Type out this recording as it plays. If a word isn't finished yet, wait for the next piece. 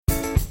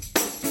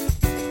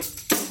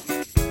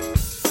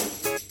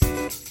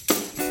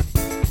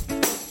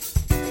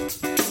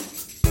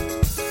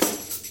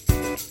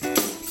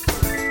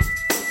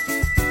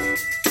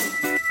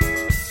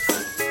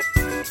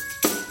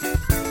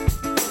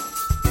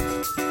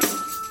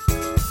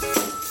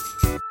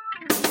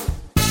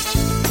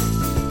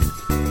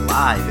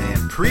live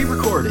and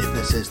pre-recorded.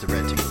 This is the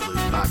Red Ticket Blues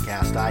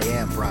podcast. I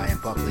am Brian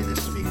Buckley.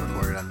 This is being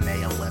recorded on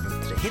May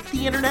 11th. To hit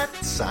the internet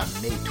on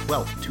May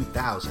 12th,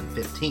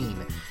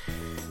 2015.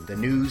 The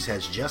news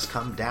has just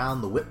come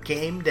down. The whip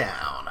came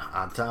down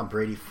on Tom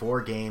Brady.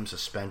 4-game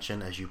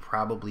suspension, as you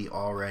probably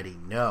already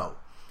know.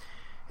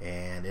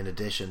 And in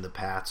addition, the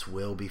Pats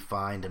will be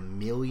fined $1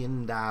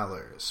 million,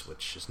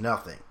 which is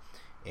nothing.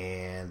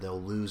 And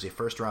they'll lose a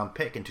first-round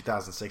pick in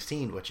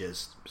 2016, which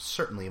is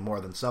certainly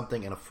more than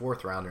something, and a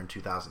fourth-rounder in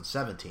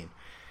 2017.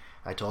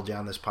 I told you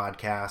on this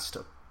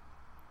podcast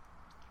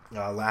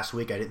last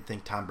week I didn't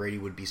think Tom Brady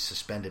would be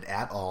suspended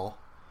at all.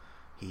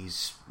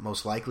 He's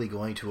most likely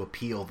going to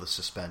appeal the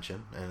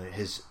suspension, and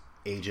his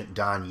agent,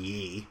 Don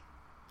Yee,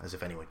 as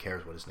if anyone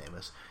cares what his name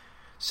is,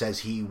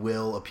 says he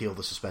will appeal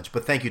the suspension.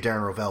 But thank you,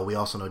 Darren Rovell. We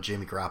also know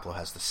Jimmy Garoppolo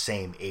has the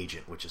same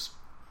agent, which is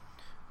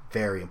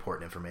very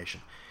important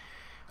information.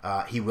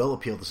 He will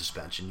appeal the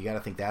suspension. You got to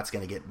think that's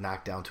going to get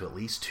knocked down to at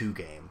least 2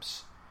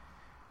 games.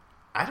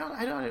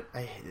 I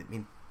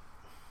mean,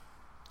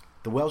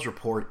 the Wells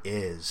report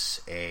is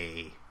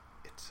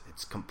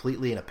it's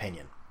completely an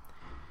opinion,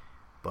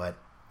 but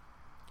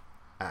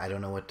I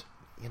don't know what,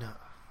 the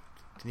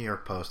New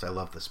York Post, I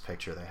love this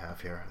picture they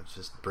have here. It's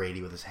just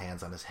Brady with his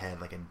hands on his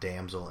head like a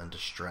damsel in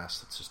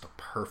distress. It's just a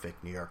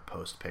perfect New York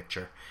Post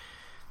picture.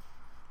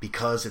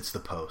 Because it's the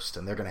Post,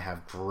 and they're going to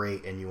have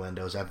great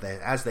innuendos,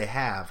 as they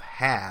have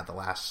had the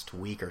last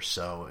week or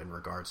so in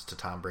regards to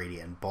Tom Brady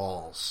and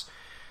balls.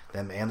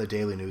 Them and the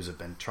Daily News have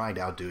been trying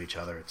to outdo each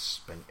other. It's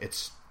been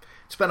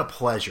a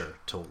pleasure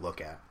to look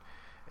at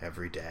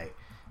every day,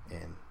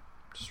 and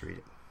just read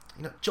it.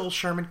 Joel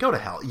Sherman, go to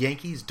hell.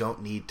 Yankees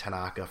don't need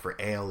Tanaka for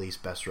AL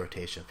East best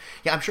rotation.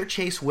 Yeah, I'm sure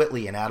Chase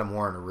Whitley and Adam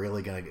Warren are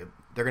really going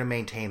to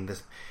maintain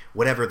this,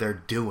 whatever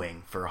they're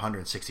doing for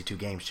 162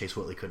 games. Chase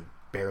Whitley couldn't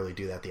barely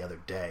do that the other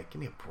day. Give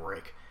me a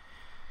break.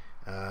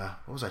 What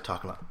was I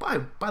talking about? By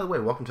the way,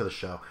 welcome to the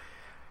show.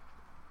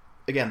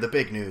 Again, the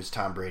big news: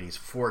 Tom Brady's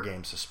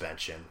 4-game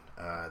suspension.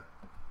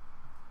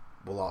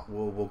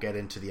 We'll get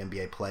into the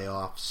NBA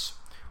playoffs.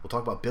 We'll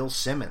talk about Bill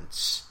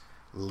Simmons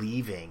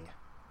leaving.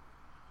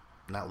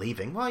 Not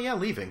leaving. Well, yeah,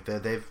 leaving.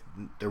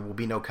 There will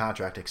be no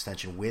contract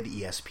extension with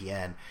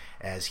ESPN,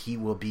 as he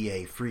will be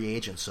a free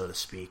agent, so to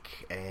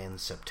speak, in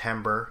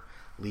September,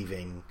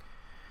 leaving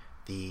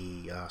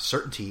the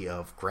certainty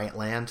of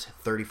Grantland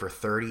 30 for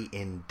 30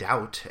 in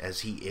doubt, as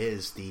he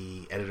is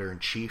the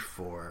editor-in-chief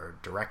or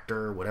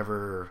director,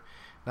 whatever,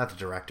 not the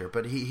director,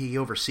 but he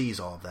oversees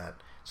all of that.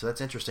 So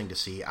that's interesting to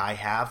see. I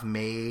have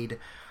made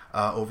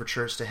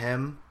overtures to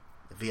him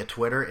via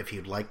Twitter if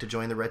he'd like to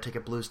join the Red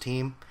Ticket Blues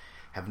team.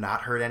 Have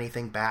not heard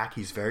anything back.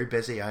 He's very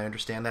busy, I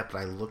understand that, but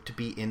I look to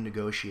be in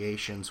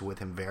negotiations with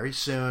him very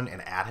soon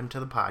and add him to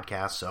the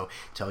podcast, so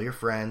tell your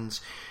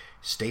friends.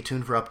 Stay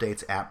tuned for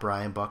updates at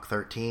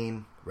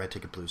BrianBuck13,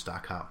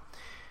 RedTicketBlues.com.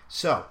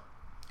 So,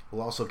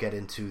 we'll also get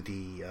into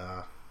the...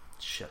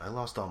 I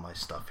lost all my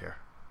stuff here.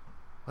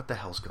 What the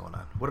hell's going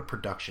on? What a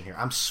production here.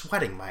 I'm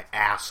sweating my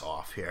ass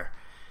off here.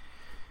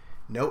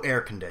 No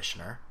air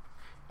conditioner.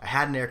 I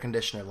had an air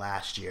conditioner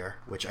last year,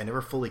 which I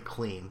never fully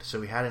cleaned.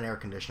 So we had an air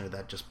conditioner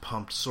that just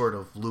pumped sort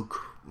of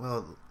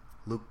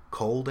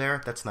cold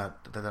air. I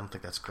don't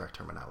think that's correct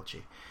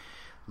terminology.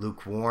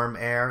 Lukewarm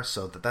air,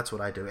 so that's what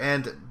I do.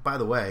 And by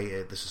the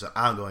way, this is an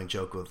ongoing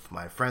joke with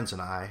my friends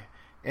and I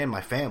and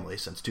my family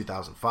since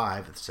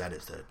 2005. That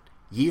is the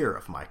year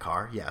of my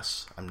car.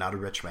 Yes, I'm not a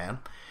rich man.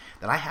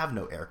 That I have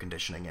no air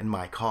conditioning in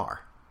my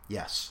car.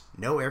 Yes,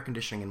 no air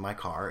conditioning in my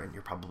car, and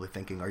you're probably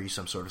thinking, are you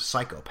some sort of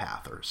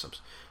psychopath or some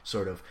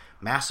sort of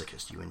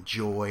masochist? You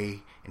enjoy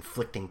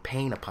inflicting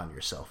pain upon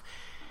yourself.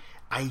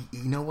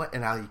 You know what,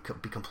 and I'll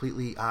be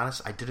completely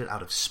honest, I did it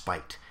out of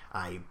spite.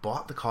 I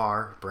bought the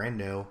car, brand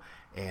new,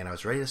 and I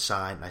was ready to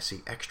sign, and I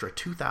see extra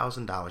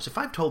 $2,000. If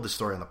I've told this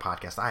story on the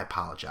podcast, I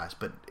apologize,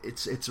 but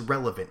it's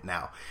relevant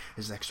now.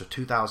 There's an extra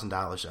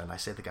 $2,000, and I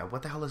say to the guy,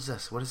 what the hell is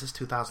this? What is this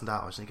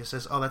 $2,000? And he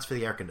says, oh, that's for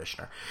the air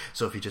conditioner.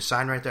 So if you just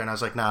sign right there, and I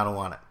was like, no, I don't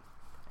want it.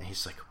 And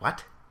he's like,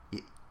 what?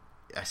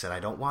 I said, I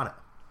don't want it.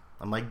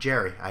 I'm like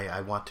Jerry. I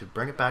want to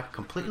bring it back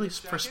completely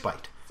for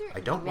spite.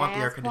 I don't want the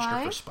air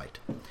conditioner for spite.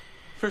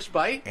 For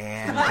spite?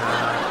 And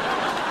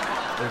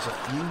there's a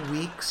few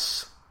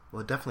weeks...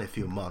 Well, definitely a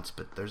few months,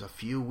 but there's a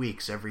few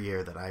weeks every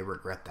year that I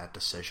regret that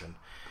decision.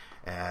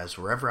 As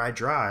wherever I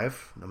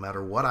drive, no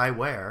matter what I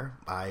wear,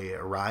 I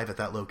arrive at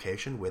that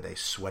location with a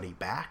sweaty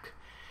back.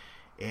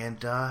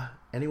 And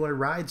anyone who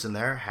rides in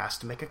there has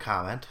to make a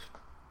comment,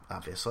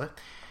 obviously.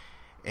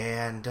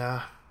 And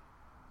I'm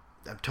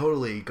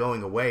totally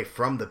going away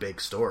from the big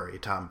story,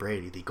 Tom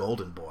Brady, the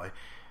golden boy.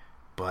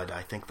 But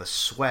I think the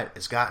sweat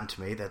has gotten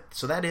to me.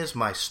 So that is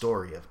my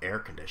story of air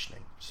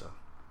conditioning. So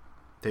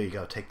there you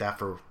go. Take that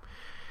for...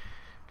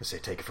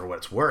 take it for what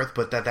it's worth,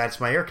 but that's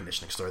my air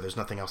conditioning story. There's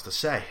nothing else to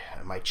say.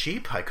 Am I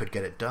cheap? I could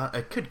get it done.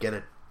 I could get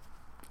it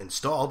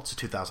installed. It's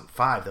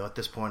 2005, though. At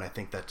this point, I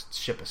think that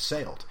ship has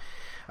sailed.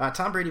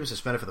 Tom Brady was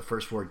suspended for the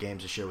first 4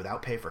 games this year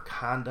without pay for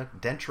conduct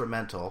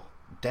detrimental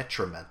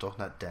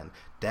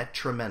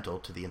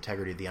to the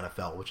integrity of the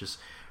NFL, which is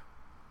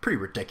pretty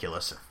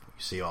ridiculous.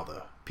 You see all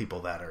the people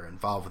that are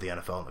involved with the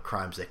NFL and the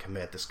crimes they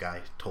commit. This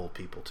guy told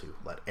people to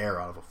let air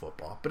out of a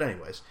football. But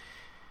anyways,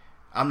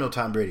 I'm no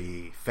Tom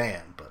Brady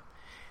fan, but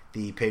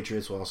the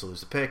Patriots will also lose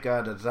the pick.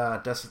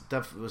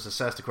 Duff was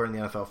assessed, according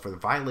to the NFL, for the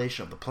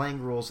violation of the playing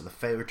rules and the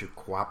failure to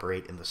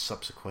cooperate in the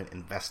subsequent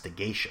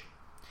investigation.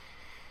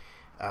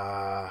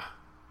 I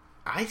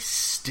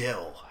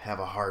still have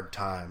a hard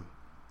time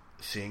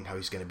seeing how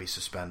he's going to be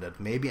suspended.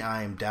 Maybe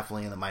I am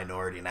definitely in the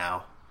minority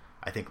now.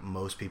 I think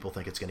most people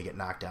think it's going to get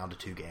knocked down to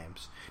 2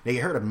 games. Now,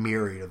 you heard a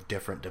myriad of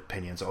different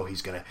opinions. Oh,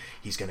 he's going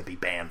to be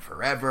banned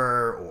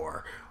forever,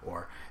 or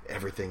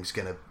everything's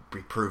going to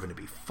be proven to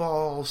be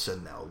false,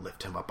 and they'll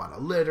lift him up on a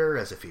litter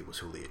as if he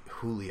was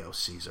Julio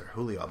Caesar.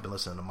 Julio, I've been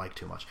listening to Mike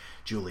too much.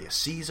 Julius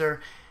Caesar.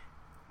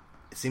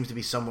 It seems to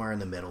be somewhere in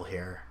the middle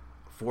here.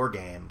 4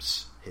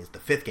 games. The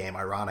 5th game,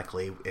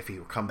 ironically, if he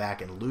would come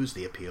back and lose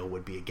the appeal,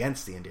 would be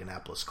against the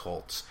Indianapolis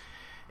Colts.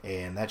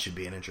 And that should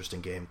be an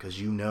interesting game because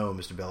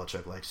Mr.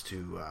 Belichick likes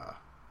to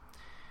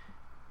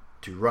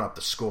run up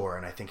the score,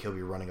 and I think he'll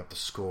be running up the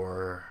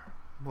score.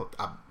 Well,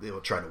 they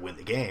will try to win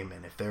the game,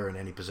 and if they're in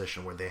any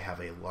position where they have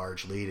a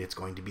large lead, it's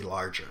going to be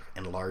larger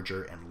and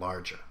larger and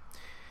larger.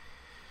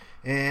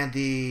 And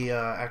the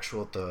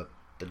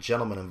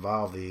gentleman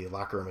involved, the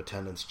locker room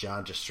attendants,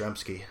 John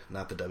Jastrzemski,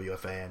 not the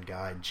WFAN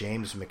guy,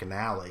 James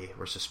McAnally,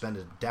 were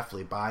suspended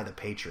definitely by the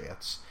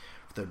Patriots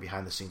for their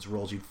behind-the-scenes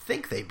roles. You'd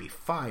think they'd be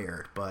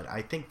fired, but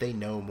I think they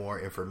know more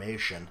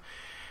information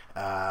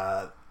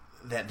that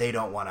they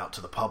don't want out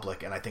to the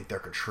public, and I think they're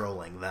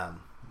controlling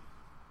them.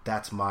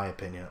 That's my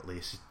opinion, at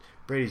least.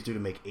 Brady's due to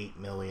make $8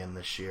 million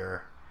this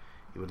year.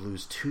 He would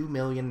lose $2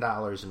 million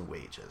in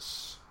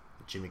wages.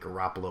 Jimmy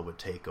Garoppolo would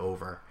take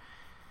over.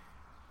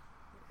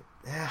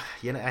 Yeah,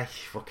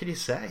 what can you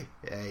say?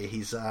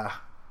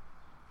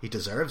 He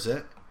deserves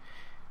it.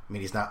 I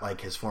mean, he's not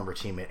like his former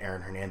teammate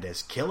Aaron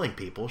Hernandez killing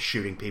people,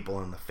 shooting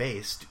people in the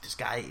face. Dude, this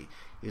guy,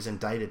 he was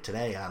indicted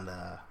today on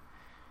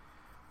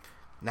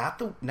not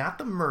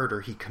the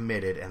murder he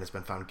committed and has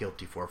been found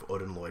guilty for of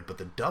Odin Lloyd, but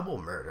the double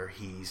murder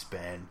he's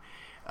been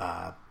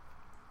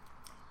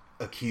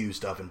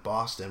accused of in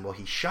Boston. Well,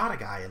 he shot a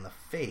guy in the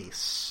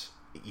face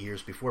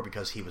years before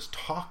because he was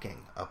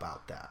talking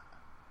about that.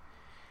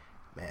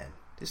 Man,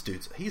 this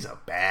he's a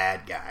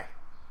bad guy.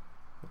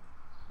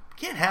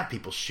 You can't have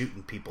people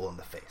shooting people in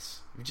the face.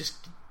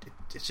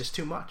 It's just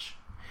too much.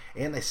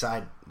 And they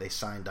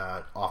signed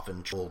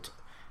often trolled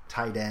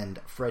tight end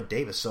Fred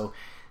Davis. So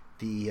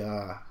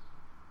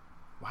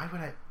why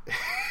would I?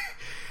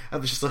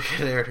 I'm just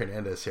looking at Aaron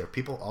Hernandez here.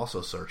 People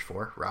also search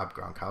for Rob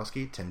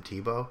Gronkowski, Tim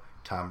Tebow,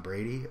 Tom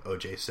Brady,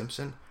 O.J.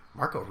 Simpson,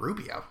 Marco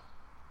Rubio.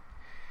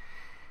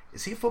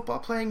 Is he a football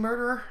playing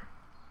murderer?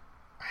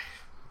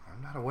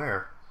 I'm not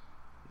aware.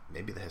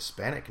 Maybe the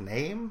Hispanic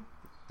name?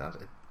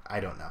 I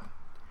don't know.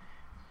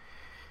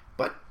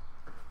 But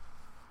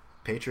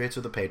Patriots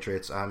are the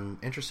Patriots. I'm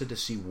interested to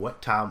see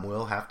what Tom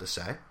will have to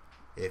say.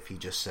 If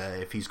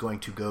he's going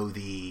to go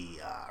the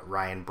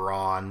Ryan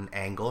Braun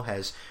angle,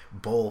 has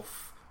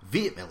both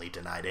vehemently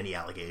denied any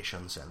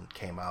allegations and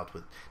came out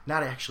with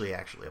not actually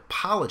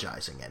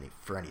apologizing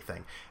for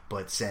anything,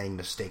 but saying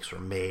mistakes were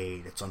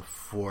made. It's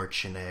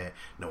unfortunate.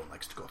 No one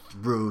likes to go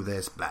through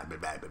this. Blah blah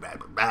blah blah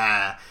blah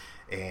blah.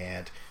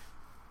 And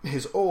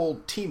his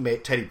old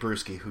teammate Teddy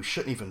Bruschi, who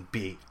shouldn't even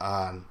be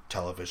on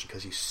television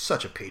because he's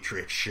such a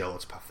Patriots shill,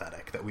 it's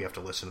pathetic that we have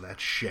to listen to that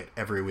shit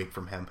every week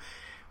from him.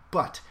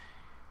 But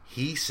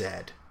he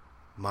said,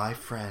 my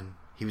friend,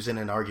 he was in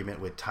an argument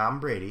with Tom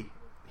Brady.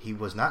 He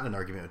was not in an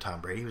argument with Tom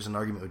Brady. He was in an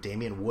argument with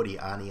Damian Woody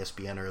on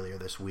ESPN earlier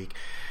this week.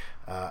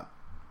 I'm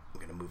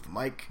going to move the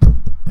mic.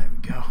 There we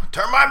go.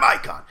 Turn my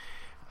mic on.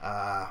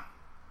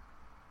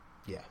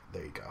 Yeah,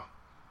 there you go.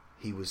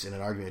 He was in an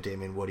argument with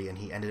Damian Woody, and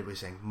he ended up by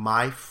saying,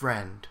 my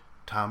friend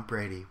Tom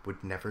Brady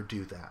would never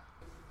do that.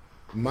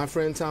 My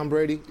friend Tom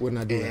Brady would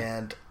not do that.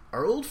 And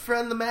our old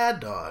friend the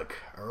Mad Dog,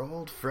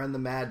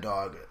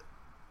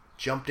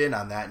 jumped in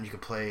on that, and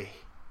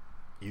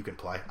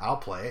I'll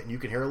play it, and you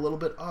can hear a little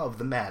bit of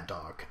the Mad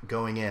Dog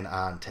going in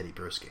on Teddy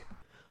Bruschi.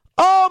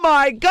 Oh,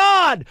 my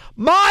God!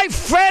 My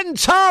friend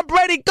Tom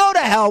Brady, go to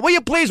hell. Will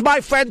you please, my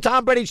friend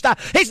Tom Brady, stop?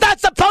 He's not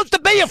supposed to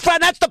be your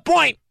friend. That's the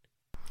point.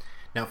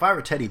 Now, if I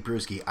were Teddy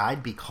Bruschi,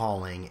 I'd be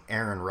calling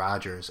Aaron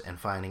Rodgers and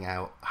finding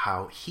out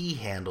how he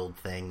handled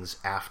things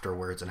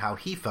afterwards and how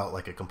he felt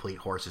like a complete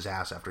horse's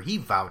ass after he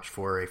vouched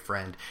for a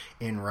friend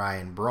in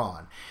Ryan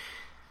Braun.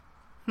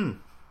 You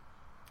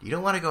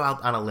don't want to go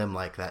out on a limb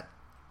like that.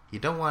 You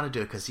don't want to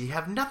do it because you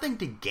have nothing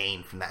to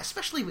gain from that.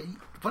 Especially, why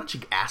don't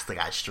you ask the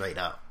guy straight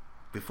up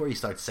before you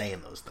start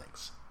saying those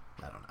things?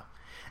 I don't know.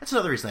 That's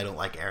another reason I don't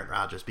like Aaron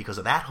Rodgers, because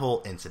of that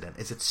whole incident.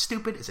 Is it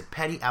stupid? Is it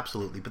petty?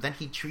 Absolutely. But then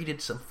he treated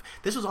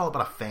this was all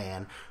about a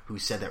fan who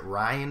said that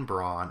Ryan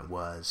Braun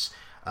was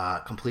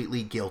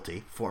completely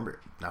guilty.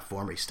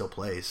 He still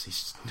plays.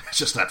 He's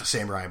just not the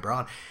same Ryan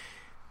Braun.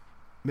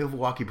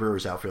 Milwaukee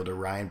Brewers outfielder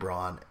Ryan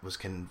Braun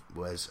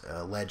was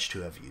alleged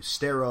to have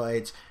used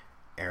steroids.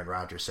 Aaron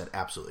Rodgers said,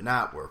 absolutely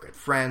not. We're good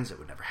friends. It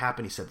would never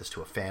happen. He said this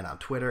to a fan on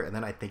Twitter. And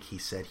then I think he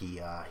said he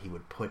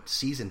would put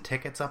season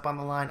tickets up on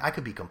the line. I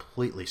could be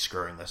completely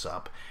screwing this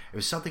up. It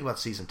was something about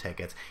season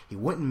tickets. He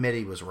wouldn't admit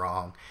he was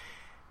wrong.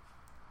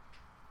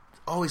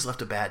 Always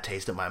left a bad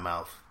taste in my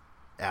mouth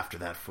after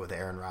that with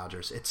Aaron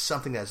Rodgers. It's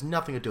something that has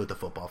nothing to do with the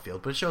football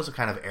field, but it shows the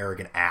kind of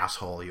arrogant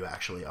asshole you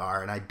actually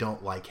are, and I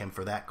don't like him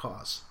for that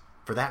cause.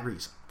 For that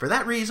reason. For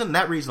that reason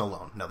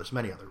alone. No, there's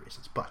many other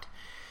reasons, but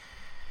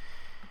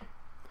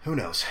who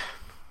knows?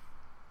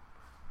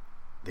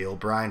 The old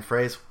Brian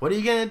phrase, what are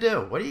you going to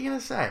do? What are you going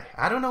to say?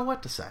 I don't know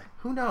what to say.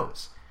 Who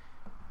knows?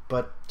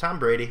 But Tom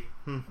Brady,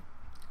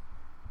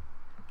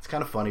 it's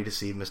kind of funny to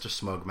see Mr.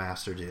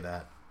 Smugmaster do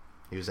that.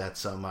 He was at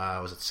some,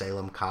 was it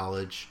Salem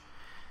College,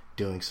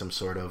 doing some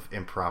sort of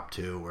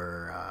impromptu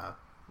where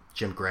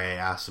Jim Gray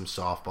asks him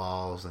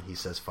softballs and he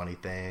says funny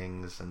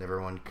things and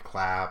everyone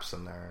claps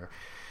and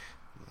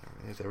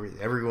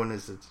everyone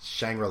is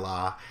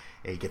Shangri-La.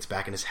 And he gets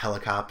back in his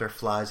helicopter,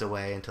 flies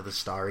away into the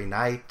starry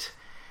night.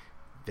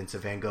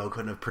 Vincent van Gogh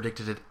couldn't have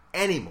predicted it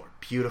any more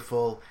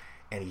beautiful,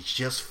 and he's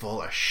just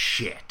full of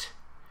shit.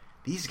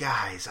 These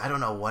guys, I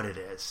don't know what it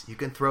is. You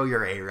can throw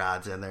your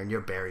A-Rods in there and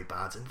your Barry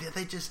Bonds, and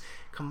they just,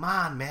 come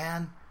on,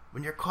 man.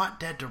 When you're caught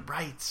dead to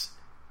rights,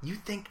 you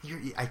think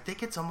I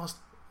think it's almost,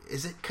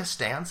 is it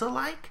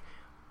Costanza-like?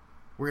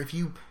 Where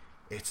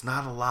it's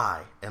not a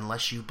lie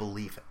unless you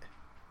believe it.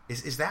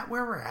 Is that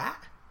where we're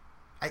at?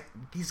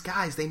 These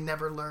guys, they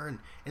never learn.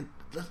 And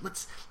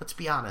let's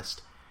be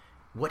honest.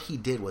 What he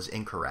did was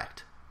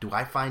incorrect. Do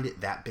I find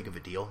it that big of a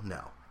deal?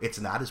 No. It's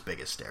not as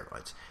big as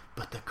steroids.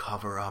 But the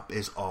cover-up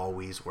is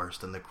always worse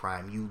than the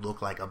crime. You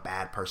look like a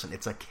bad person.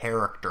 It's a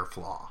character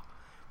flaw.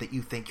 That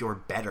you think you're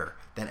better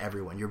than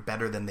everyone. You're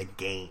better than the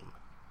game.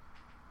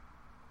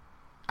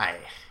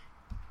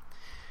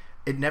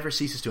 It never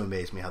ceases to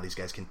amaze me how these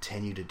guys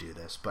continue to do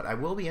this. But I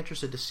will be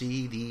interested to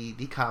see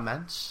the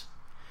comments.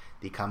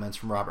 The comments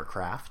from Robert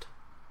Kraft.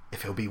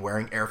 If he'll be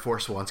wearing Air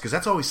Force Ones. Because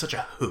that's always such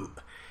a hoot.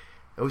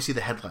 I always see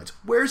the headlines.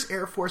 Where's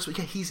Air Force?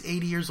 Yeah, he's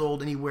 80 years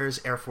old and he wears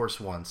Air Force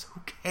Ones.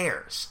 Who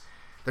cares?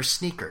 They're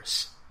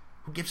sneakers.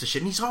 Who gives a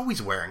shit? And he's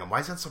always wearing them. Why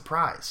is that a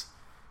surprise?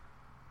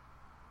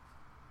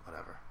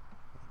 Whatever.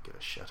 I don't give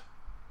a shit.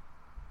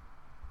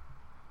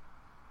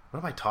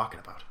 What am I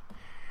talking about?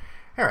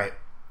 All right.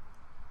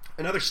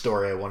 Another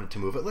story I wanted to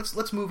move it.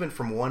 Let's move in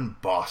from one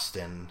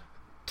Boston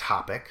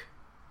topic.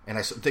 And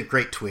I saw a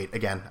great tweet.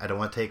 Again, I don't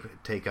want to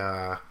take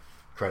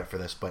credit for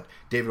this, but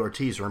David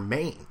Ortiz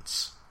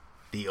remains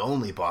the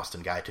only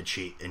Boston guy to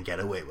cheat and get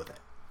away with it.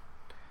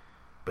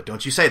 But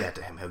don't you say that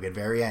to him. He'll get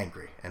very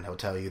angry, and he'll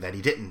tell you that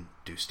he didn't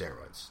do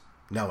steroids,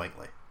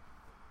 knowingly.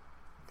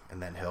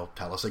 And then he'll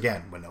tell us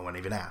again when no one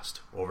even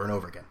asked, over and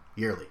over again,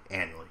 yearly,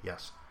 annually,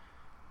 yes.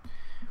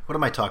 What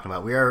am I talking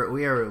about? We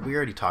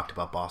already talked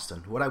about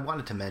Boston. What I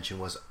wanted to mention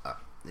was,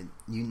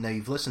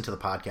 you've listened to the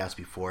podcast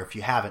before. If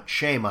you haven't,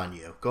 shame on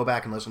you. Go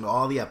back and listen to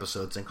all the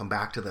episodes and come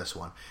back to this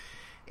one.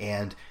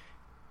 And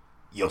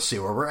you'll see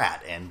where we're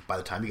at. And by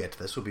the time you get to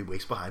this, we'll be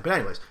weeks behind. But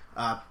anyways,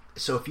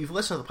 so if you've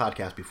listened to the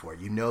podcast before,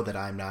 you know that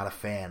I'm not a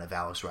fan of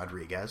Alex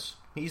Rodriguez.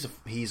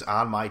 He's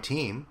on my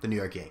team, the New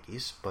York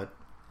Yankees. But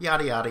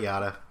yada, yada,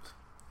 yada.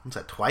 What's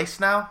that, twice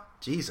now?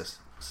 Jesus.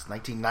 It's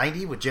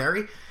 1990 with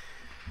Jerry.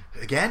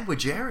 Again with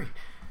Jerry.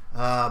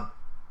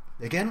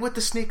 Again with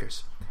the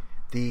sneakers.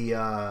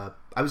 I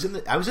was in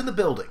the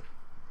building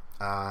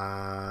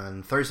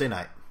on Thursday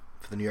night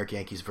for the New York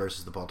Yankees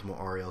versus the Baltimore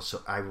Orioles.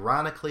 So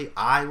ironically,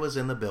 I was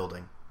in the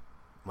building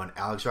when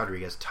Alex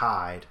Rodriguez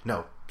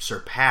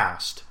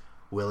surpassed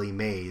Willie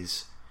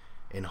Mays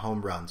in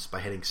home runs by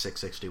hitting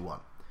 .661.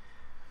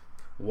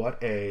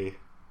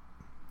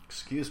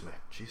 Excuse me,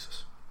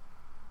 Jesus.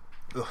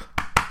 Ugh.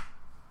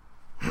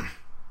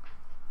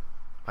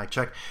 Mic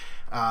check.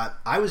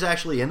 I was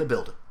actually in the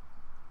building,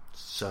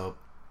 so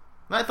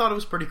I thought it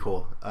was pretty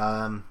cool.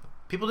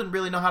 People didn't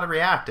really know how to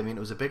react. I mean,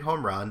 it was a big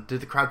home run.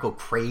 Did the crowd go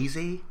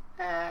crazy?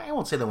 I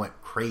won't say they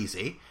went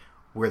crazy.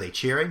 Were they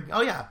cheering?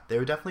 Oh yeah, they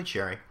were definitely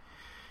cheering.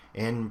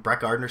 And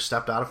Brett Gardner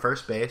stepped out of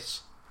first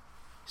base,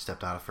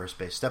 stepped out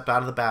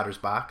of the batter's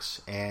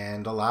box,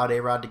 and allowed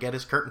A-Rod to get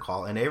his curtain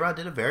call. And A-Rod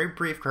did a very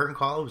brief curtain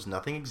call. It was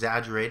nothing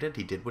exaggerated.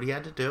 He did what he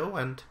had to do,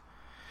 and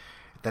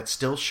that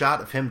still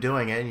shot of him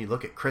doing it, and you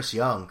look at Chris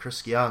Young.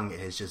 Chris Young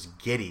is just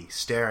giddy,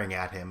 staring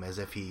at him as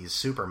if he's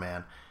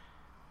Superman.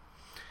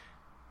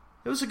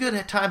 It was a good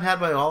time had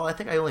by all. I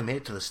think I only made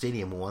it to the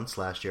stadium once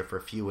last year for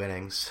a few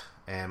innings,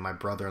 and my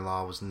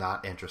brother-in-law was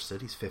not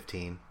interested. He's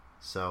 15,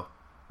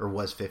 or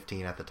was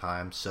 15 at the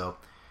time,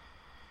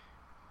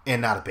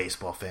 and not a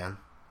baseball fan,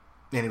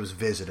 and he was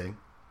visiting,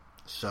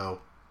 so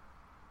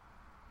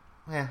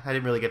I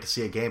didn't really get to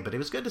see a game, but it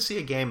was good to see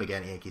a game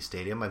again at Yankee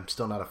Stadium. I'm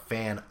still not a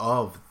fan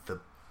of the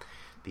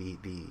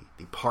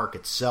park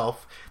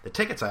itself. The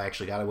tickets I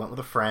actually got, I went with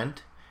a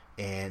friend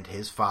and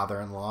his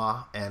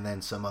father-in-law, and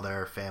then some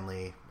other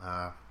family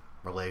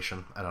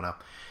relation. I don't know.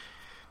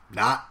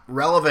 Not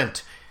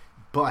relevant.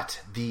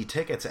 But the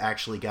tickets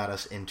actually got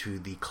us into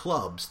the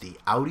clubs, the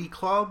Audi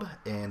Club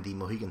and the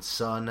Mohegan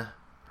Sun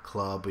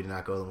club. We did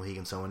not go to the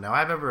Mohegan Sun one. Now,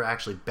 I've never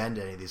actually been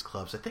to any of these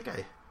clubs. I think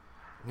I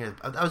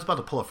was about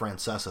to pull a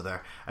Francesa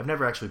there. I've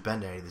never actually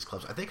been to any of these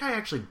clubs. I think I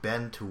actually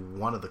been to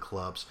one of the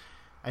clubs.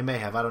 I may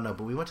have. I don't know.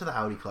 But we went to the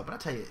Audi Club. And I'll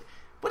tell you,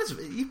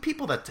 you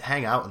people that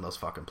hang out in those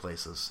fucking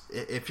places,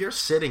 if you're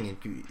sitting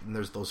and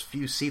there's those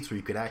few seats where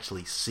you could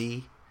actually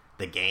see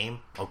the game,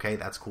 okay,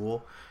 that's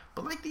cool.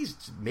 But like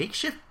these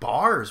makeshift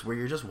bars where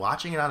you're just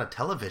watching it on a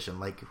television,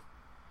 like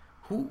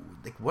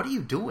what are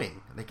you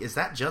doing? Like, is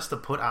that just to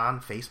put on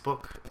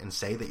Facebook and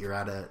say that you're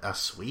at a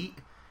suite?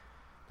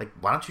 Like,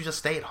 why don't you just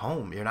stay at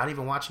home? You're not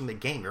even watching the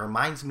game. It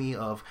reminds me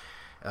of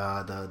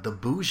the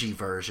bougie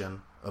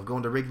version of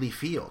going to Wrigley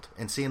Field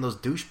and seeing those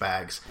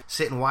douchebags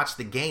sit and watch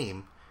the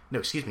game. No,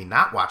 excuse me,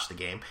 not watch the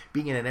game.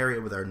 Being in an area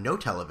where there are no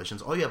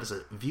televisions, all you have is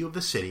a view of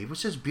the city,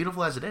 which is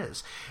beautiful as it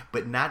is,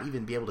 but not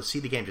even be able to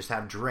see the game, just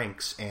have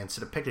drinks and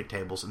sit at picnic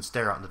tables and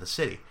stare out into the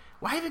city.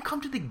 Why even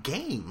come to the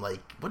game?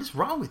 Like, what is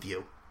wrong with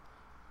you?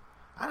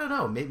 I don't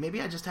know.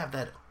 Maybe I just have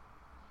that,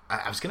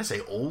 I was going to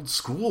say old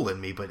school in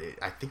me, but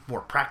I think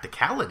more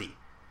practicality.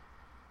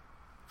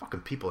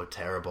 Fucking people are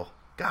terrible.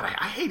 God,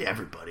 I hate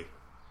everybody.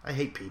 I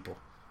hate people.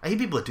 I hate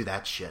people that do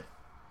that shit.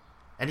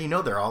 And you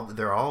know they're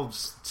all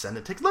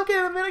sending texts. Look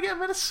at him, man!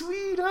 I'm in a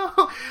suite.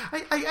 Oh,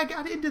 I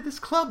got into this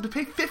club to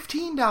pay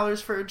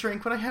 $15 for a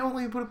drink when I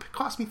only would have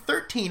cost me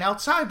 $13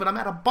 outside. But I'm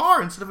at a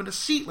bar instead of in a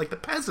seat like the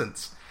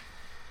peasants.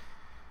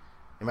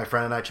 And my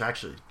friend and I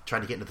actually tried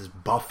to get into this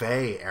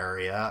buffet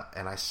area,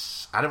 and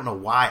I don't know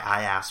why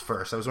I asked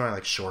first. I was wearing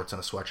like shorts and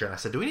a sweatshirt, and I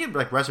said, "Do we need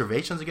like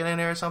reservations to get in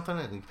there or something?"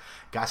 And the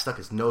guy stuck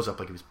his nose up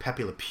like he was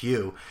Pepe Le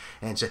Pew,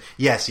 and said,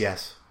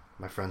 "Yes."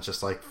 My friend's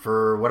just like,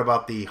 what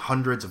about the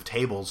hundreds of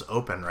tables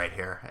open right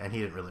here? And he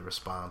didn't really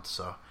respond.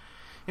 So,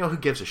 you know, who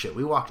gives a shit?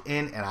 We walked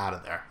in and out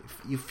of there.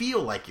 You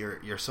feel like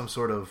you're some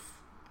sort of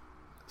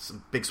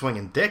big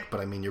swinging dick, but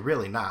I mean, you're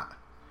really not.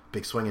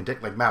 Big swinging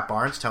dick, like Matt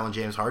Barnes telling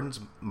James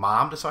Harden's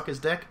mom to suck his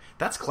dick.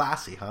 That's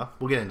classy, huh?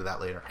 We'll get into that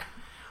later.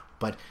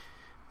 But,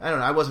 I don't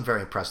know, I wasn't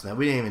very impressed with that.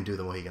 We didn't even do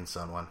the Mohegan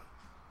Sun one.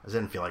 I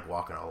didn't feel like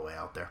walking all the way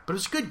out there. But it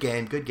was a good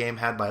game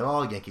had by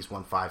all. Yankees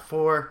won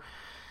 5-4.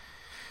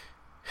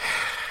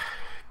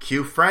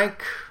 Cue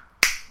Frank.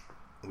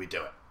 We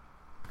do it.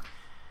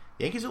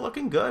 Yankees are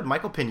looking good.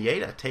 Michael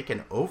Pineda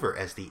taking over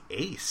as the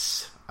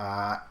ace.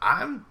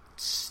 I'm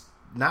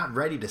not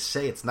ready to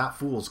say it's not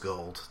fool's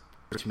gold.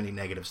 There's too many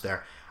negatives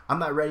there. I'm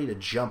not ready to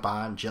jump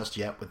on just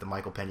yet with the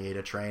Michael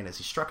Pineda train as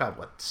he struck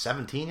out,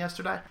 17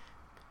 yesterday?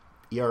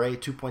 ERA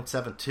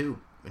 2.72.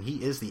 And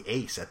he is the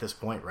ace at this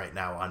point right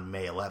now on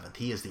May 11th.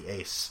 He is the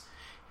ace.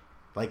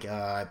 Like,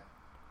 I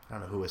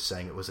don't know who was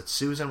saying it. Was it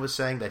Susan was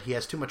saying that he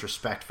has too much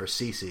respect for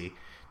CeCe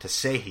to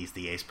say he's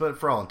the ace, but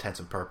for all intents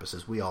and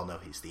purposes, we all know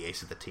he's the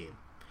ace of the team.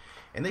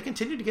 And they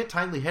continue to get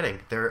timely hitting.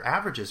 Their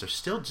averages are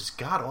still just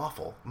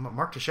god-awful.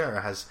 Mark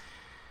Teixeira has...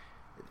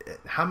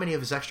 How many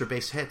of his extra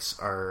base hits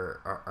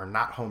are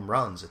not home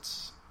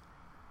runs?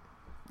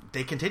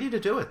 They continue to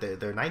do it.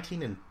 They're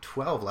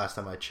 19-12 last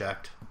time I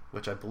checked,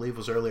 which I believe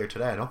was earlier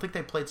today. I don't think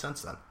they played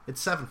since then.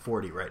 It's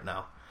 740 right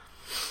now.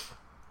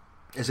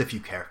 As if you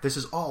care. This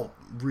is all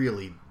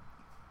really,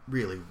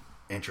 really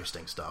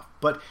interesting stuff.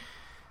 But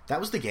that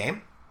was the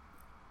game.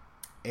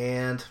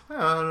 And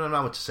I don't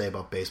know what to say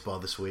about baseball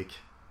this week.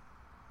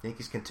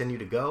 Yankees continue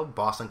to go.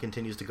 Boston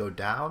continues to go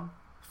down.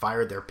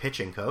 Fired their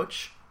pitching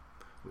coach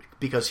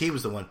because he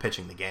was the one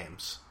pitching the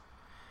games.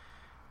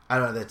 I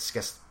don't know. That's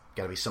got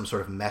to be some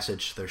sort of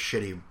message to their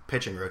shitty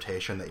pitching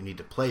rotation that you need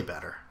to play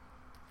better.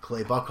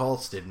 Clay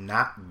Buchholz did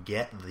not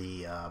get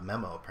the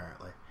memo,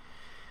 apparently.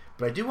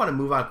 But I do want to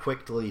move on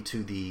quickly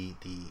to the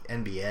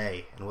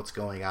NBA and what's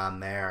going on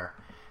there.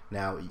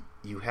 Now,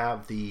 you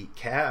have the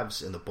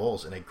Cavs and the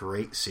Bulls in a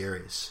great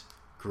series.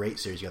 Great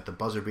series. You got the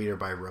buzzer beater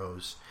by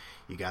Rose.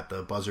 You got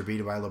the buzzer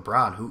beater by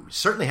LeBron, who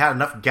certainly had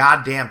enough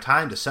goddamn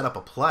time to set up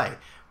a play.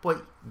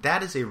 But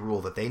that is a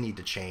rule that they need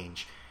to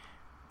change.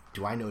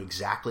 Do I know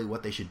exactly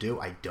what they should do?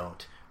 I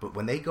don't. But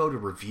when they go to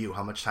review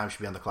how much time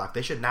should be on the clock,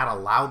 they should not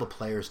allow the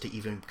players to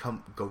even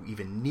go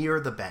even near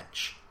the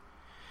bench.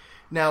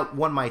 Now,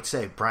 one might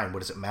say, Brian, what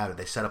does it matter?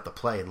 They set up the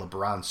play and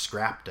LeBron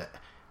scrapped it.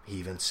 He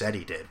even said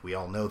he did. We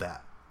all know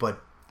that.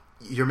 But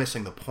you're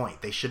missing the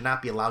point. They should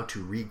not be allowed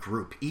to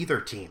regroup, either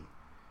team.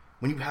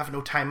 When you have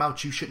no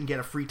timeouts, you shouldn't get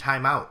a free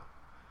timeout.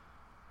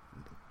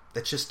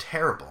 That's just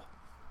terrible.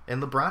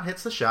 And LeBron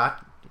hits the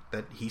shot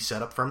that he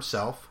set up for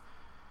himself,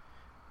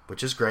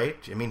 which is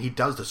great. I mean, he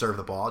does deserve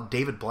the ball.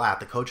 David Blatt,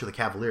 the coach of the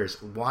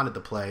Cavaliers, wanted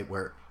the play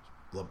where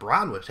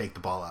LeBron would take the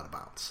ball out of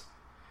bounds.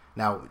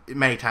 Now,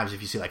 many times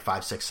if you see like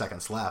 5-6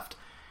 seconds left,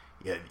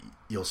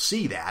 you'll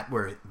see that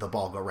where the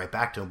ball go right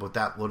back to him, but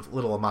that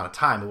little amount of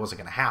time, it wasn't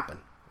going to happen.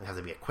 It has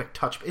to be a quick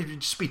touch. It would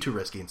just be too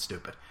risky and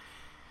stupid.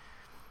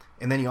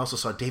 And then you also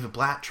saw David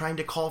Blatt trying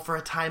to call for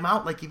a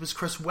timeout like he was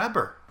Chris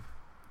Webber.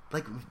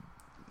 Like,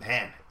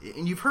 man.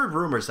 And you've heard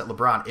rumors that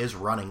LeBron is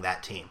running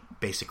that team.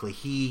 Basically,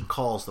 he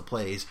calls the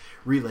plays,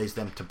 relays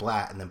them to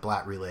Blatt, and then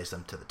Blatt relays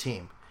them to the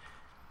team.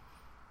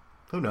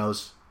 Who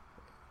knows?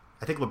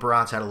 I think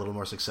LeBron's had a little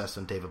more success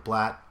than David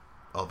Blatt,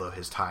 although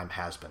his time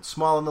has been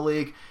small in the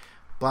league.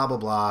 Blah, blah,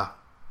 blah.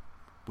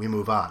 we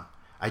move on.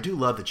 I do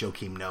love that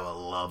Joakim Noah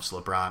loves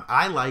LeBron.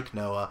 I like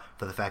Noah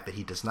for the fact that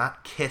he does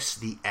not kiss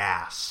the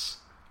ass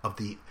of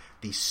the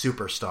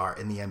superstar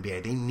in the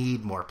NBA. They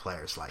need more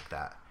players like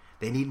that.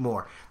 They need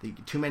more.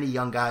 Too many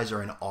young guys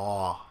are in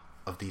awe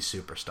of these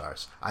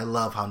superstars. I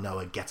love how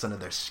Noah gets under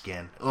their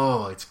skin.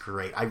 Oh, it's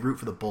great. I root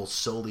for the Bulls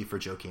solely for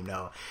Joakim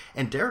Noah.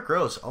 And Derrick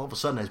Rose all of a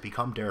sudden has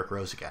become Derrick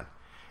Rose again.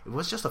 It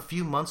was just a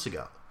few months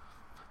ago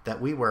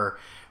that we were...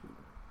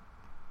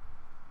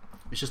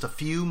 It's just a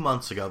few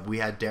months ago we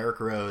had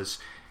Derrick Rose.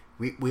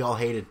 We all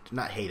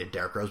not hated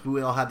Derrick Rose, but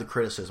we all had the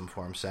criticism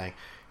for him saying,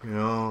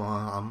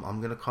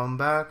 I'm gonna come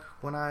back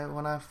when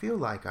I feel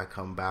like I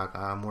come back.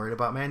 I'm worried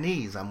about my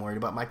knees. I'm worried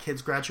about my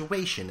kid's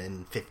graduation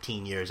in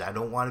 15 years. I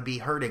don't want to be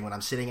hurting when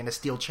I'm sitting in a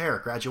steel chair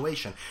at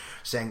graduation.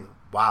 Saying,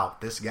 wow,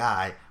 this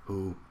guy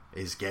who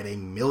is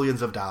getting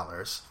millions of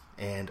dollars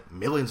and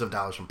millions of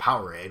dollars from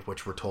Powerade,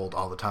 which we're told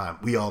all the time,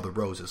 we all the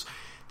Roses,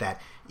 that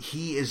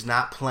he is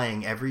not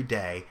playing every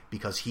day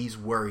because he's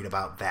worried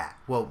about that.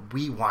 Well,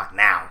 we want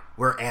now.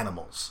 We're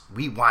animals.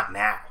 We want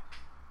now.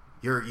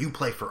 You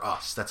play for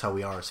us. That's how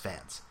we are as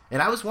fans.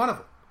 And I was one of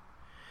them.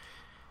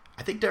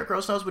 I think Derrick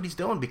Rose knows what he's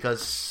doing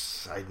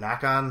because I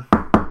knock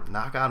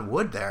on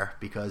wood there,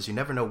 because you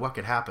never know what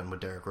could happen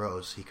with Derrick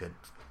Rose. He could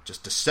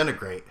just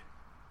disintegrate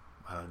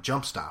on a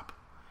jump stop.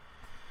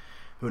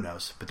 Who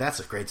knows? But that's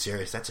a great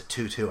series. That's a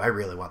 2-2. I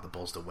really want the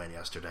Bulls to win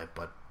yesterday,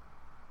 but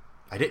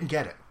I didn't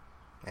get it.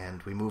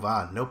 And we move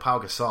on. No Pau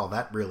Gasol.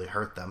 That really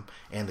hurt them.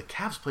 And the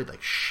Cavs played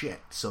like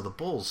shit. So the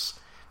Bulls,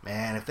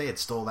 man, if they had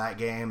stole that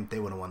game, they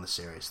would have won the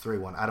series.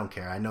 3-1. I don't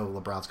care. I know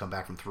LeBron's come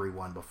back from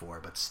 3-1 before,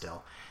 but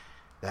still.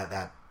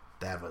 That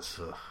was...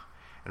 Ugh.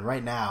 And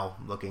right now,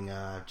 looking,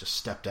 just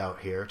stepped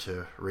out here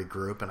to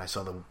regroup, and I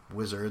saw the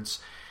Wizards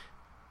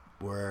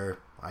where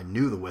I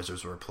knew the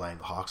Wizards were playing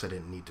the Hawks. I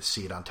didn't need to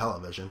see it on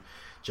television.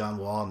 John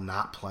Wall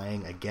not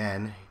playing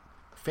again.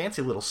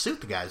 Fancy little suit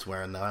the guy's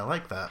wearing, though. I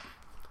like that.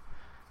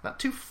 Not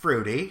too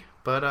fruity,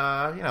 but,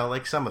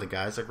 like some of the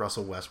guys, like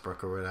Russell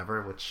Westbrook or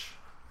whatever, which,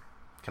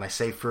 can I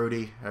say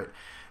fruity?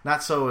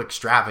 Not so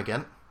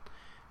extravagant,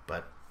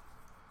 but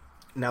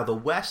now the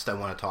West I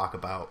want to talk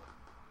about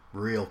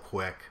real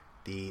quick.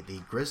 The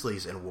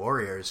Grizzlies and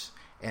Warriors,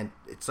 and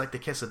it's like the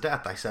kiss of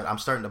death. I said, I'm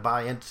starting to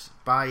buy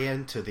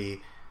into the...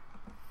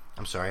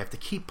 I'm sorry, I have to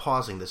keep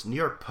pausing this. New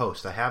York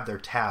Post, I have their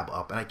tab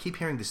up, and I keep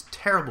hearing these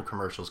terrible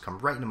commercials come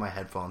right into my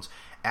headphones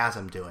as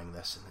I'm doing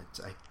this,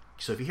 and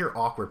so if you hear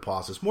awkward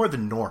pauses, more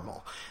than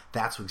normal,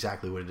 that's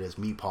exactly what it is.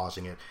 Me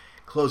pausing it,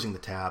 closing the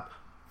tab.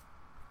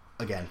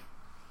 Again,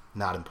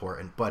 not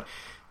important. But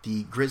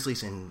the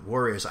Grizzlies and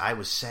Warriors, I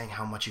was saying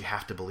how much you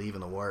have to believe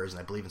in the Warriors, and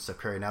I believe in Steph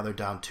Curry. Now they're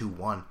down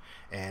 2-1.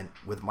 And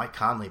with Mike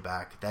Conley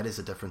back, that is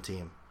a different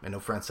team. I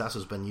know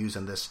Francesa's been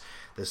using this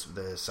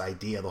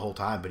idea the whole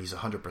time, but he's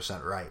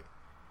 100% right.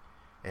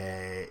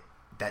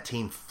 That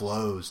team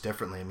flows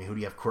differently. I mean, who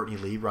do you have? Courtney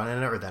Lee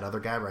running it, or that other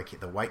guy,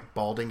 the white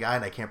balding guy,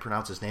 and I can't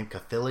pronounce his name,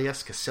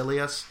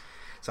 Caecilius?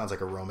 Sounds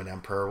like a Roman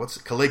emperor. What's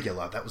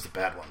Caligula? That was the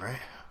bad one,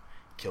 right?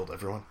 Killed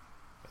everyone,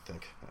 I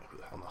think. Who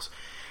the hell knows?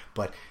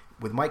 But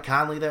with Mike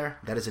Conley there,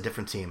 that is a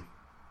different team.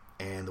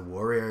 And the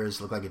Warriors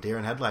look like a deer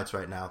in headlights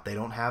right now. They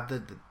don't have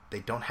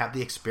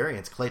the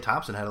experience. Klay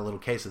Thompson had a little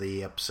case of the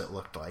yips, it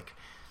looked like.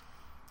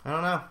 I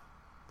don't know.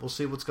 We'll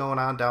see what's going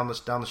on down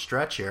the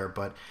stretch here,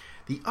 but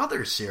the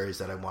other series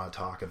that I want to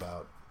talk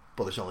about,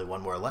 well, there's only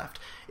one more left.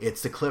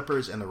 It's the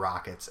Clippers and the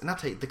Rockets. And I'll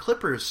tell you, the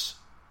Clippers,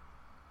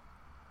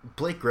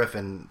 Blake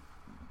Griffin,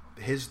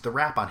 the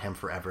rap on him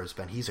forever has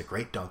been he's a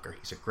great dunker.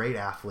 He's a great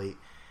athlete.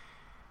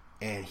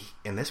 And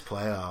in these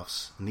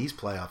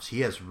playoffs, he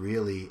has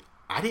really...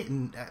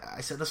 I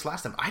said this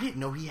last time, I didn't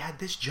know he had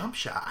this jump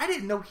shot. I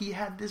didn't know he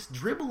had this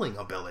dribbling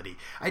ability.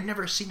 I'd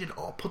never seen it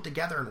all put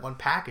together in one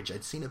package.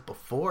 I'd seen it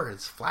before,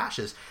 it's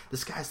flashes.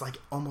 This guy's like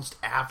almost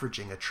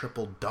averaging a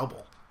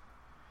triple-double.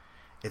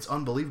 It's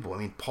unbelievable. I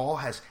mean,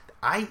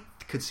 I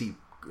could see,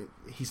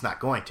 he's not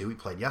going to, he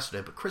played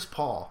yesterday, but Chris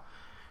Paul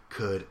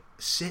could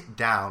sit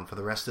down for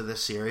the rest of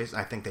this series,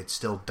 and I think they'd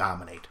still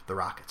dominate the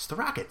Rockets. The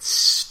Rockets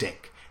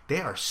stink.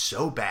 They are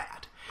so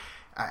bad.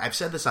 I've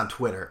said this on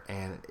Twitter,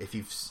 and if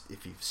you've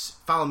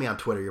followed me on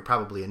Twitter, you're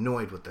probably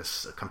annoyed with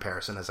this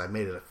comparison, as I've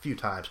made it a few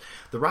times.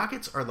 The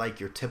Rockets are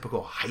like your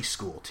typical high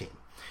school team.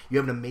 You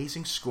have an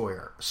amazing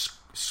squire,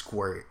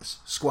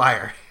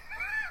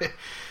 like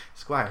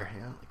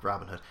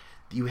Robin Hood.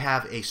 You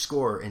have a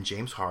scorer in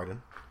James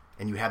Harden,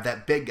 and you have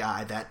that big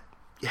guy that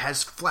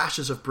has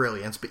flashes of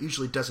brilliance, but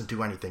usually doesn't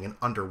do anything and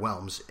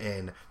underwhelms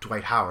in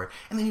Dwight Howard.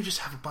 And then you just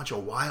have a bunch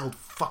of wild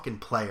fucking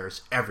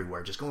players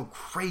everywhere, just going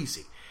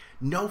crazy.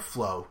 No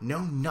flow,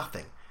 no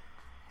nothing.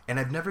 And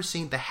I've never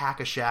seen the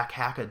hack-a-Shaq,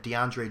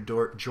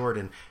 DeAndre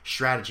Jordan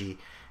strategy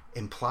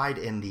implied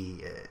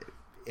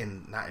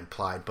not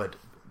implied, but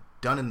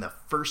done in the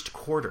first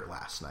quarter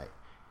last night.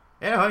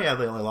 Yeah,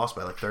 they only lost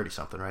by like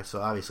 30-something, right?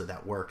 So obviously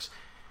that works.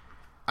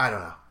 I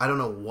don't know. I don't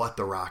know what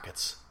the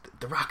Rockets,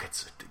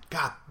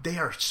 God, they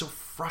are so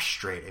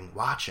frustrating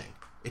watching.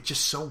 It's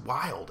just so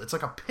wild. It's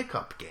like a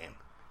pickup game.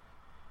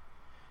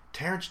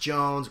 Terrence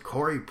Jones,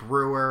 Corey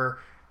Brewer,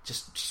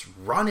 just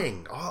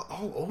running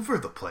all over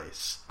the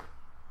place.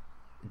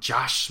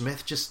 Josh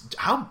Smith,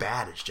 how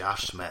bad is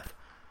Josh Smith?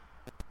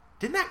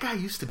 Didn't that guy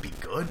used to be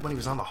good when he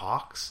was on the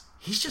Hawks?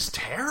 He's just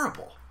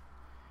terrible.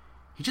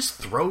 He just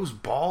throws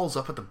balls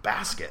up at the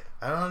basket.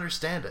 I don't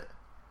understand it.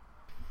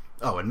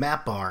 Oh, and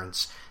Matt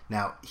Barnes.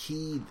 Now,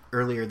 he,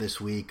 earlier this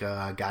week,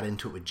 got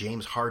into it with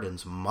James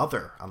Harden's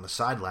mother on the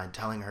sideline,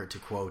 telling her to,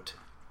 quote,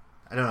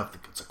 I don't know if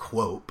it's a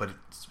quote, but it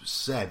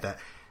said that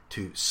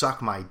to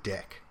suck my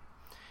dick.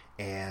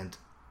 And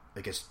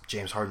I guess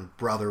James Harden's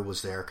brother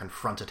was there,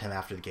 confronted him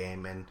after the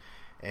game,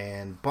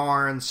 and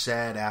Barnes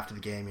said after the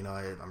game, you know,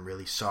 I'm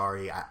really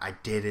sorry. I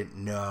didn't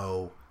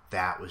know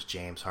that was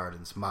James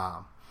Harden's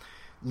mom.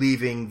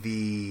 Leaving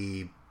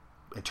the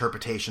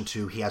interpretation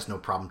to he has no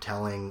problem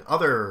telling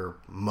other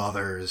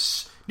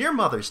mothers, near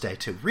Mother's Day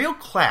too, real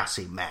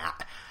classy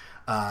Matt,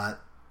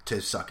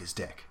 to suck his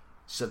dick.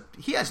 So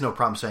he has no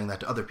problem saying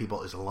that to other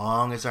people as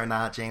long as they're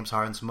not James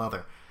Harden's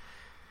mother.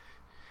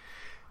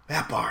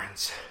 Matt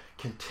Barnes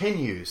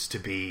continues to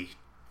be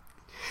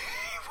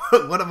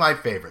one of my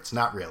favorites.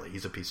 Not really.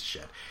 He's a piece of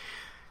shit.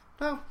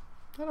 Well,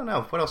 I don't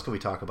know. What else can we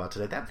talk about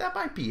today? That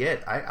might be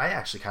it. I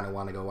actually kind of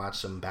want to go watch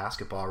some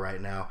basketball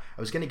right now.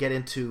 I was going to get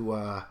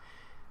into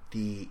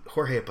the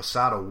Jorge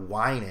Posada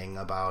whining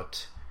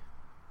about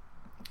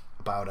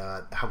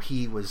how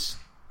he was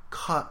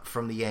cut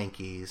from the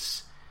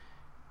Yankees.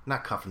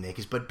 Not cut from the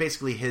Yankees, but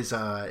basically his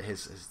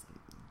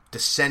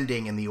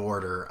descending in the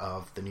order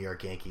of the New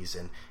York Yankees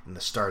in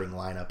the starting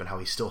lineup and how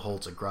he still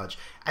holds a grudge.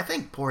 I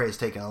think Jorge's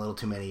taken a little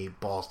too many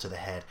balls to the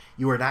head.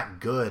 You are not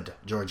good,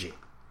 Georgie.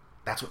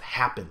 That's what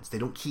happens. They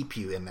don't keep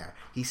you in there.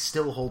 He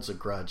still holds a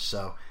grudge,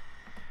 so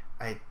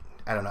I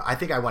don't know. I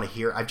think I want to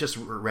hear. I've just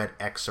read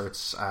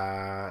excerpts,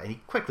 and he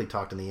quickly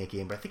talked in the Yankee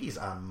game, but I think he's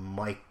on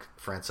Mike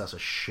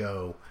Francesa's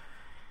show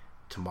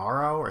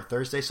tomorrow or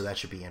Thursday, so that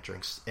should be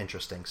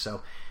interesting.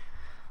 So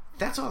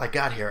that's all I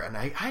got here, and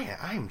I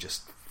am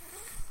just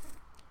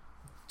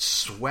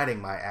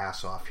sweating my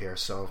ass off here,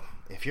 so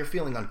if you're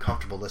feeling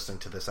uncomfortable listening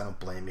to this, I don't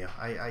blame you.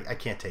 I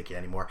can't take it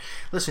anymore.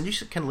 Listen, you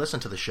can listen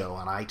to the show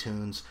on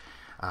iTunes,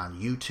 on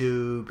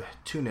YouTube,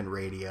 TuneIn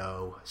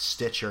Radio,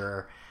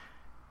 Stitcher,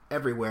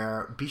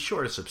 everywhere. Be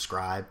sure to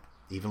subscribe,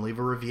 even leave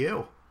a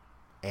review.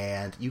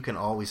 And you can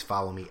always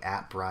follow me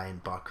at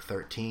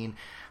BrianBuck13.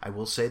 I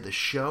will say the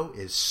show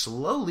is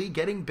slowly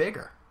getting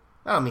bigger.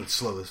 I don't mean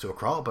slowly to a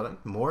crawl,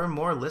 but more and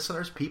more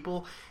listeners,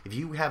 people, if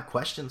you have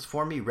questions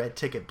for me,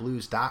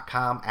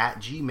 redticketblues.com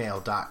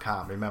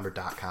 @gmail.com. Remember,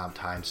 .com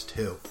times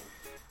 2.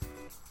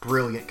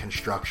 Brilliant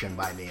construction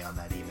by me on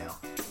that email.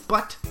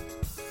 But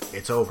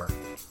it's over.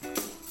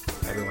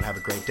 Everyone have a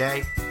great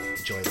day.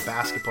 Enjoy the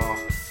basketball.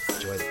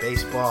 Enjoy the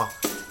baseball.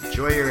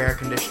 Enjoy your air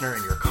conditioner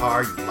in your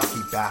car, you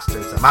lucky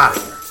bastards. I'm out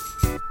of here.